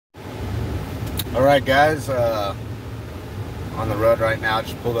All right, guys. On the road right now.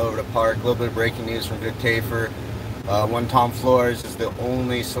 Just pulled over to park. A little bit of breaking news from Vic Tafer. One Tom Flores is the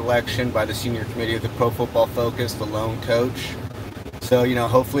only selection by the senior committee of the Pro Football Focus, the lone coach. So,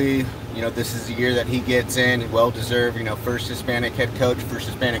 hopefully, this is the year that he gets in. Well-deserved, first Hispanic head coach, first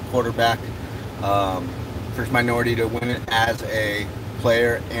Hispanic quarterback, first minority to win it as a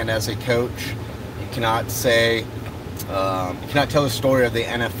player and as a coach. You cannot tell the story of the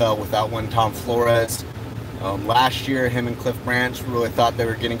NFL without one Tom Flores. Last year, him and Cliff Branch really thought they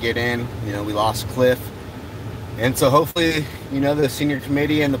were going to get in. We lost Cliff. And so hopefully, the senior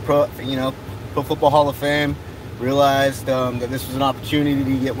committee and the Pro Football Hall of Fame realized that this was an opportunity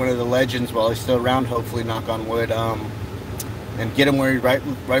to get one of the legends while he's still around, hopefully, knock on wood, and get him where he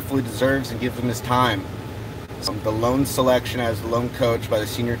rightfully deserves and give him his time. The lone selection as the lone coach by the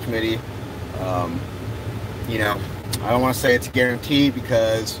senior committee, I don't want to say it's guaranteed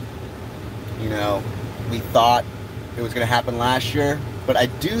because, we thought it was going to happen last year. But I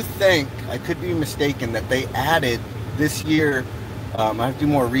do think, I could be mistaken, that they added this year, I have to do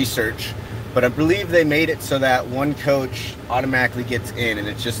more research, but I believe they made it so that one coach automatically gets in, and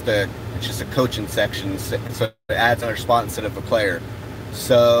it's just a coaching section, so it adds another spot instead of a player.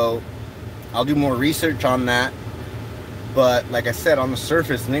 So I'll do more research on that. But like I said, on the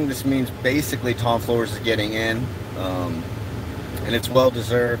surface, I think this means basically Tom Flores is getting in, and it's well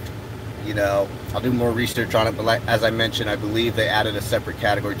deserved. I'll do more research on it, but as I mentioned, I believe they added a separate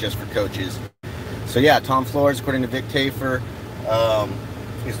category just for coaches. So yeah, Tom Flores, according to Vic Tafer,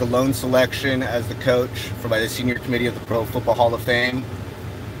 is the lone selection as the coach by the senior committee of the Pro Football Hall of Fame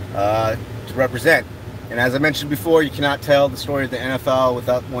to represent. And as I mentioned before, you cannot tell the story of the NFL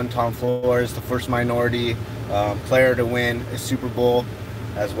without one Tom Flores, the first minority player to win a Super Bowl,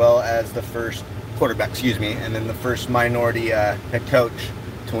 as well as the first quarterback, and then the first minority head coach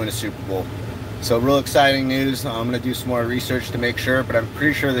to win a Super Bowl. So real exciting news. I'm going to do some more research to make sure, but I'm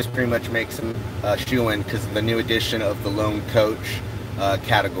pretty sure this pretty much makes him shoe-in because of the new addition of the lone coach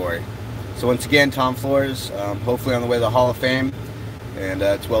category. So once again, Tom Flores, hopefully on the way to the Hall of Fame, and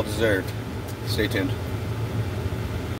it's well deserved. Stay tuned.